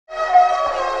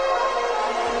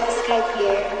type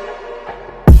here.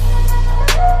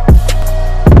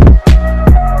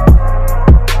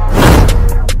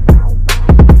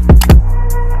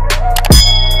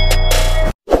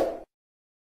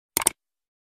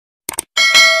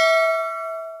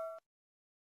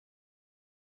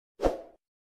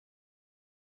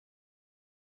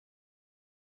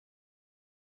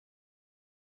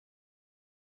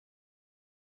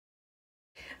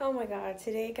 Oh my god,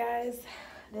 today guys,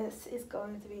 this is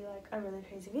going to be like a really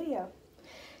crazy video.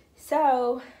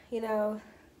 So, without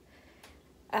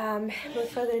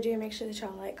further ado, make sure that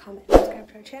y'all like, comment, subscribe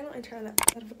to our channel, and turn on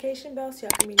that notification bell so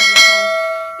y'all can be notified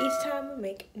each time we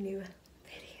make new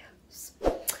videos.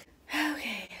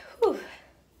 Okay, whew.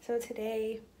 So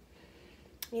today,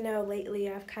 lately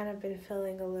I've kind of been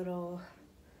feeling a little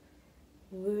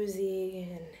woozy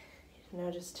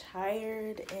and, just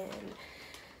tired, and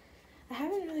I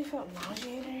haven't really felt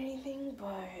nauseated or anything,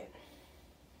 but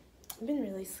I've been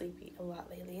really sleepy a lot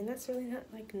lately, and that's really not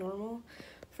like normal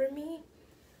for me.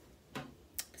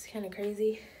 It's kind of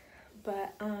crazy,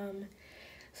 but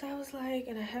so I was like,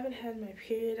 and I haven't had my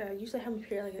period. I usually have my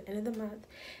period like at the end of the month,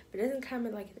 but it doesn't come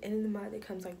at like at the end of the month. It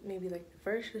comes like maybe like the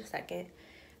first or the second,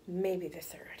 maybe the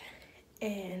third,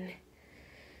 and it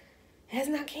has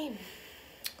not came.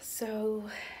 So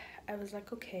I was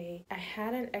like, okay, I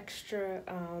had an extra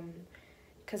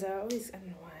because I don't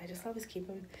know why, I just always keep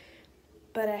them,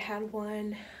 but I had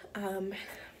one in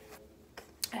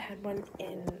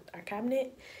our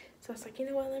cabinet, so I was like, you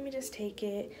know what, let me just take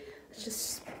it, let's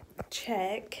just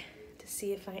check to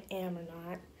see if I am or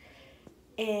not.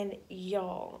 And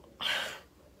y'all,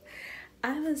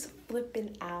 I was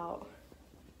flipping out.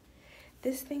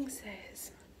 This thing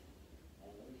says,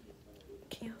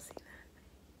 can y'all see that?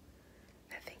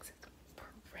 That thing says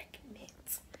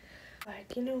pregnant.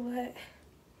 Like, you know what,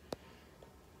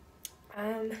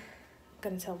 I'm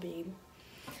gonna tell Babe.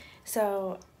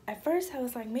 So at first I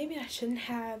was like, maybe I shouldn't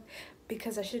have,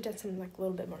 because I should have done something like a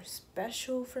little bit more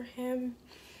special for him,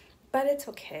 but it's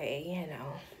okay,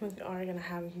 we are gonna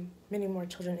have many more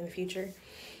children in the future.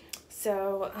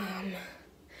 So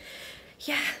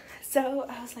yeah, so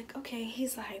I was like, okay.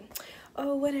 He's like,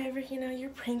 oh, whatever, you're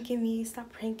pranking me, stop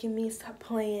pranking me, stop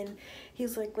playing.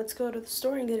 He's like, let's go to the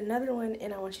store and get another one,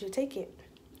 and I want you to take it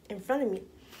in front of me.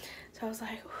 So I was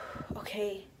like,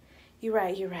 okay, you're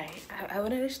right. I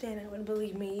wouldn't understand. I wouldn't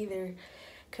believe me either,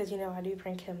 because, I do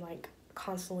prank him, like,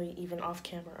 constantly, even off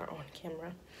camera or on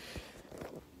camera.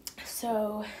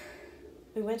 So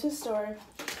we went to the store.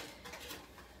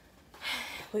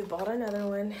 We bought another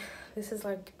one. This is,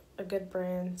 like, a good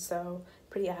brand, so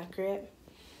pretty accurate.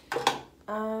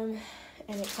 And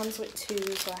it comes with two,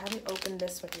 so I haven't opened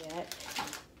this one yet.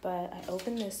 But I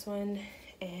opened this one,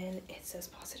 and it says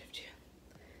 +2.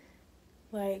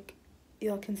 Like,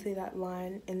 y'all can see that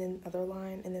line, and then other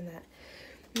line, and then that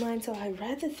line. So I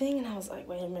read the thing, and I was like,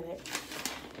 wait a minute.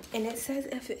 And it says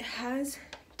if it has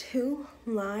 2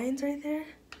 lines right there,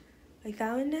 like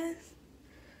that one does,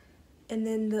 and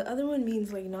then the other one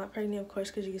means, like, not pregnant, of course,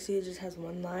 because you can see it just has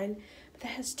 1 line, but that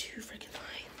has 2 freaking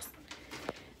lines.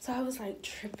 So I was, like,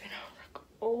 tripping. I was like,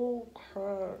 oh,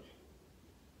 crap.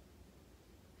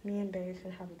 Me and Babe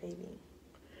can have a baby.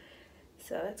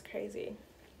 So that's crazy.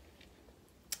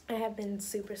 I have been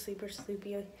super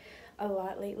sleepy a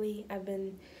lot lately. I've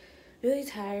been really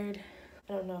tired.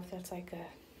 I don't know if that's like a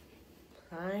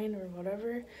sign or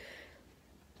whatever.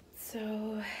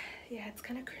 So yeah, it's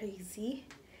kind of crazy.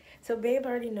 So Babe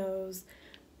already knows.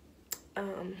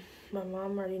 My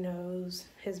mom already knows.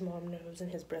 His mom knows, and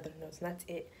his brother knows, and that's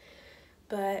it.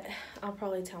 But I'll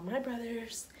probably tell my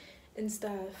brothers and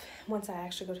stuff once I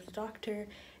actually go to the doctor.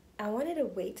 I wanted to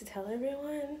wait to tell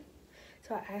everyone,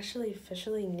 so I actually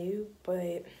officially knew,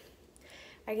 but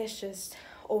I guess just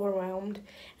overwhelmed,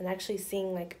 and actually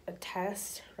seeing like a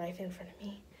test right in front of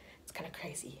me, it's kind of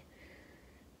crazy.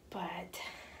 But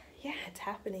yeah, it's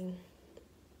happening.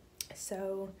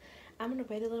 So I'm gonna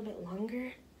wait a little bit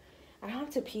longer. I don't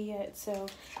have to pee yet,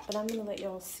 but I'm gonna let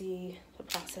y'all see the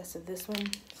process of this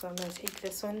one. So I'm gonna take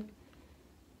this one,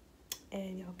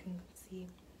 and y'all can see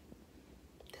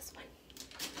this one.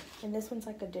 And this one's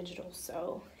like a digital,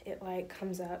 so it like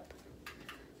comes up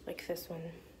like this one.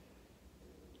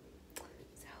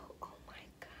 So, oh my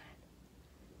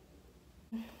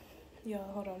god.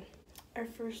 Y'all, hold on. Our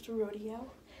first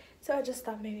rodeo. So I just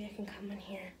thought maybe I can come in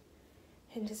here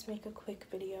and just make a quick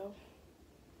video.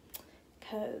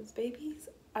 Because babies,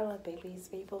 I love babies.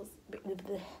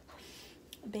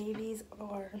 Babies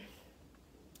are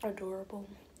adorable.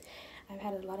 I've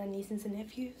had a lot of nieces and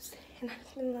nephews, and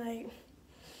I've been like,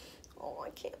 oh, I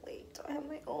can't wait till I have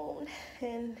my own.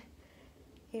 And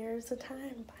here's the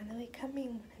time finally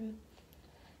coming when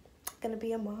gonna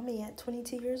be a mommy at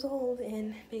 22 years old,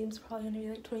 and babe's probably gonna be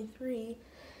like 23.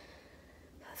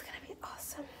 That's gonna be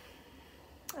awesome.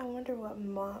 I wonder what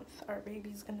month our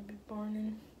baby's gonna be born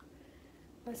in.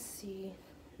 Let's see,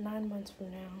 9 months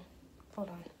from now. Hold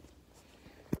on.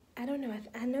 I don't know.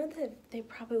 I know that they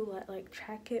probably like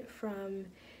track it from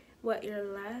what your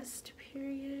last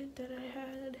period that I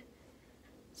had.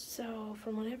 So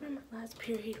from whatever my last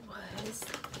period was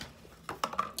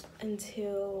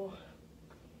until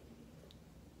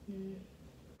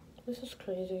this is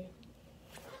crazy.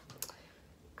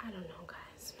 I don't know,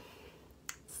 guys.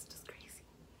 It's just crazy.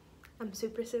 I'm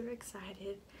super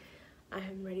excited. I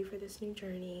am ready for this new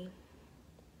journey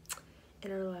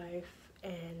in our life,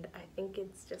 and I think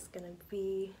it's just gonna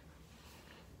be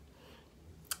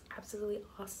absolutely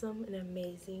awesome and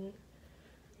amazing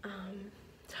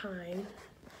time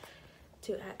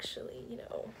to actually, you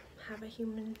know, have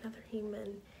another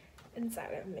human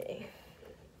inside of me.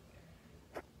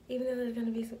 Even though there's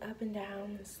gonna be some up and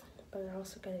downs, but there's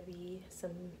also gonna be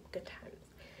some good times.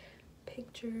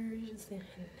 Pictures and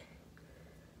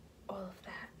all of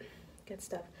that good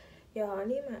stuff. Y'all, I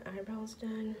need my eyebrows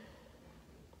done.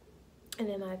 And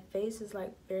then my face is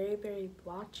like very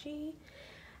blotchy.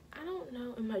 I don't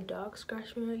know, and my dog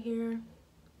scratched me right here. And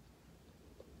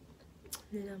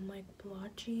then I'm like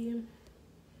blotchy.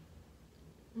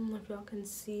 I don't know if y'all can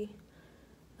see,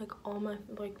 like all my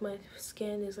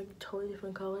skin is like totally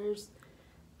different colors.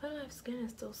 But my skin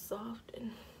is still soft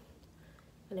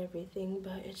and everything,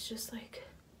 but it's just like,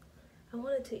 I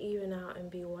want it to even out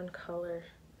and be one color.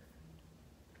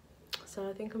 So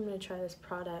I think I'm gonna try this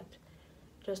product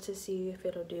just to see if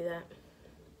it'll do that.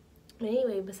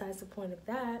 Anyway, besides the point of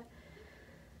that,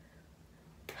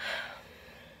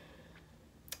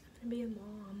 I'm gonna be a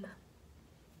mom.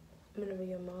 I'm gonna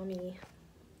be a mommy.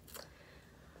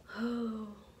 Oh,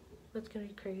 that's gonna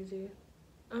be crazy.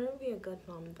 I'm gonna be a good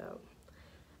mom though.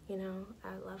 You know,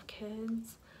 I love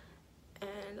kids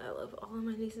and I love all of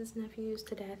my nieces and nephews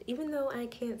to death. Even though I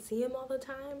can't see them all the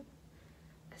time,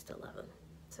 I still love them.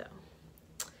 So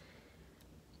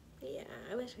yeah,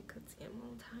 I wish I could see them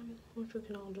all the time. I wish we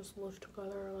can all just live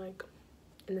together, like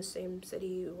in the same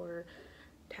city or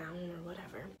town or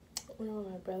whatever. I wonder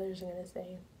what my brothers are gonna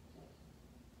say.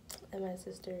 And my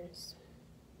sisters.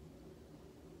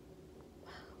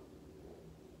 Wow.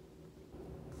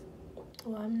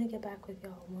 Well, I'm gonna get back with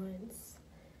y'all once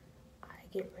I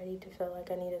get ready to feel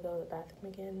like I need to go to the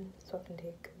bathroom again so I can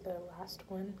take the last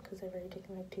one, because I've already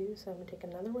taken like 2, so I'm gonna take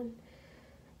another one.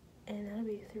 And that'll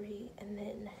be 3, and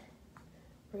then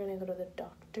we're gonna go to the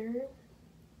doctor.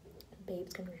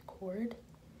 Babe's gonna record,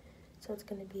 so it's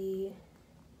gonna be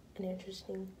an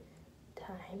interesting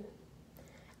time.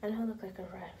 I know I look like a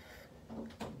rough,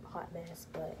 hot mess,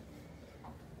 but,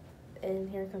 and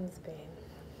here comes Babe.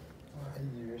 Why are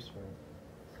you whispering?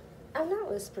 I'm not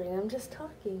whispering, I'm just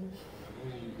talking.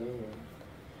 What are you doing?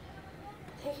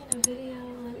 Taking a video,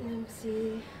 letting them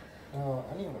see. No,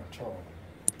 I need my charger.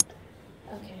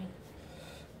 Okay.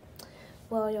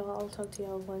 Well, y'all, I'll talk to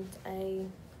y'all once I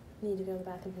need to go to the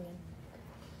bathroom again.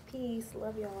 Peace,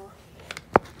 love y'all.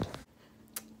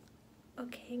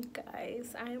 Okay,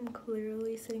 guys, I am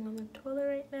clearly sitting on the toilet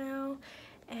right now,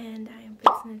 and I am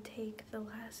fixing to take the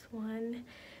last one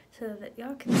so that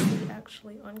y'all can see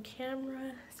actually on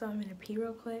camera. So I'm gonna pee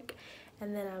real quick,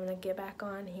 and then I'm gonna get back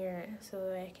on here so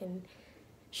that I can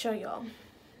show y'all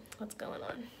what's going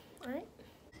on. All right.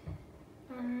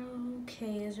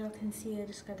 Okay, as y'all can see, I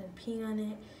just got to pee on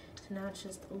it, so now it's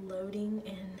just loading,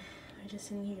 and I'm just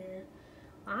sitting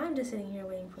here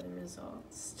waiting for the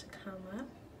results to come up.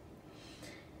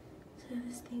 So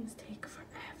these things take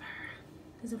forever,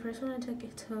 because the first one I took,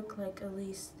 it took like at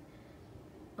least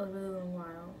a really long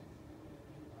while.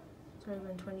 It's already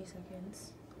been 20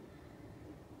 seconds,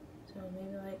 so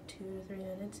maybe like 2 to 3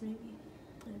 minutes, maybe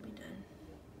it'll be done.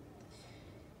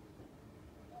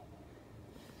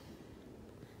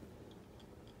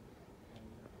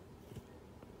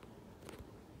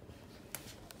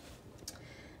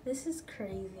 This is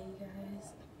crazy,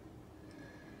 guys.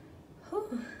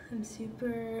 Whew. I'm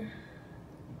super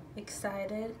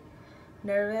excited,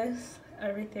 nervous,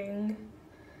 everything.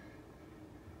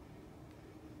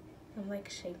 I'm like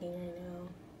shaking right now.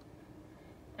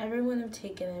 Everyone I've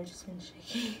taken, I've just been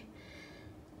shaking.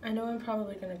 I know I'm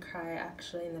probably gonna cry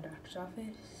actually in the doctor's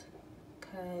office,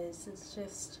 because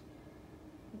it's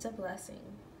a blessing,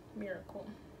 miracle.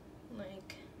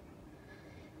 Like,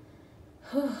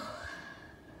 whew.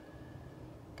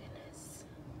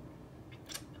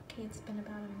 Okay, it's been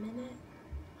about a minute.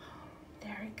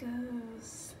 There it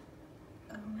goes.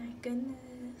 Oh my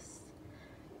goodness.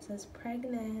 It says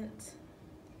pregnant.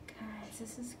 Guys.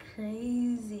 this is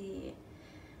crazy.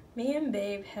 Me and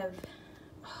Babe have,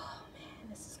 oh man,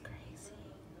 this is crazy.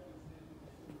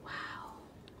 Wow.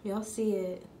 Y'all see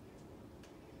it?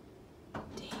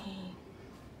 Dang.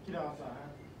 Get outside.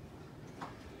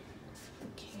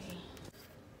 Okay.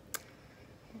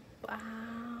 Wow.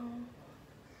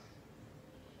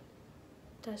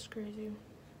 That's crazy.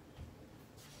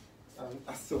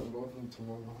 I still go from to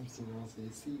my mom. So I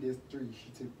said, see, there's 3. She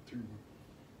took 3.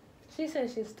 She said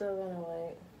she's still gonna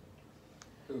wait.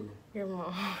 Who? Your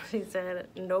mom. She said,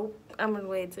 nope, I'm gonna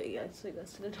wait till you actually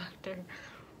goes to the doctor.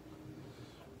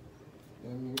 I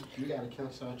mean, we gotta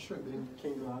cancel our trip. Then we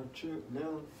can't go on a trip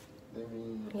now. I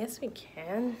mean, Yes, we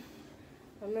can.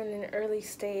 I'm in an early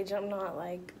stage. I'm not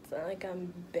like, it's not like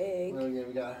I'm big. well, yeah,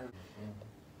 we got her.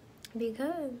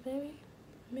 Because, baby,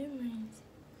 memories.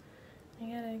 I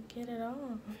gotta get it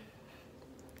all.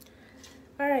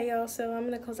 Alright, y'all, so I'm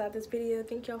gonna close out this video.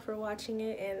 Thank y'all for watching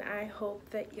it, and I hope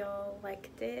that y'all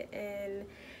liked it and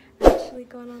actually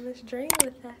going on this journey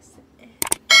with us. And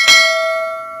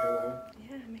Hello.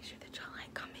 yeah, make sure that y'all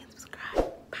like, comment, subscribe.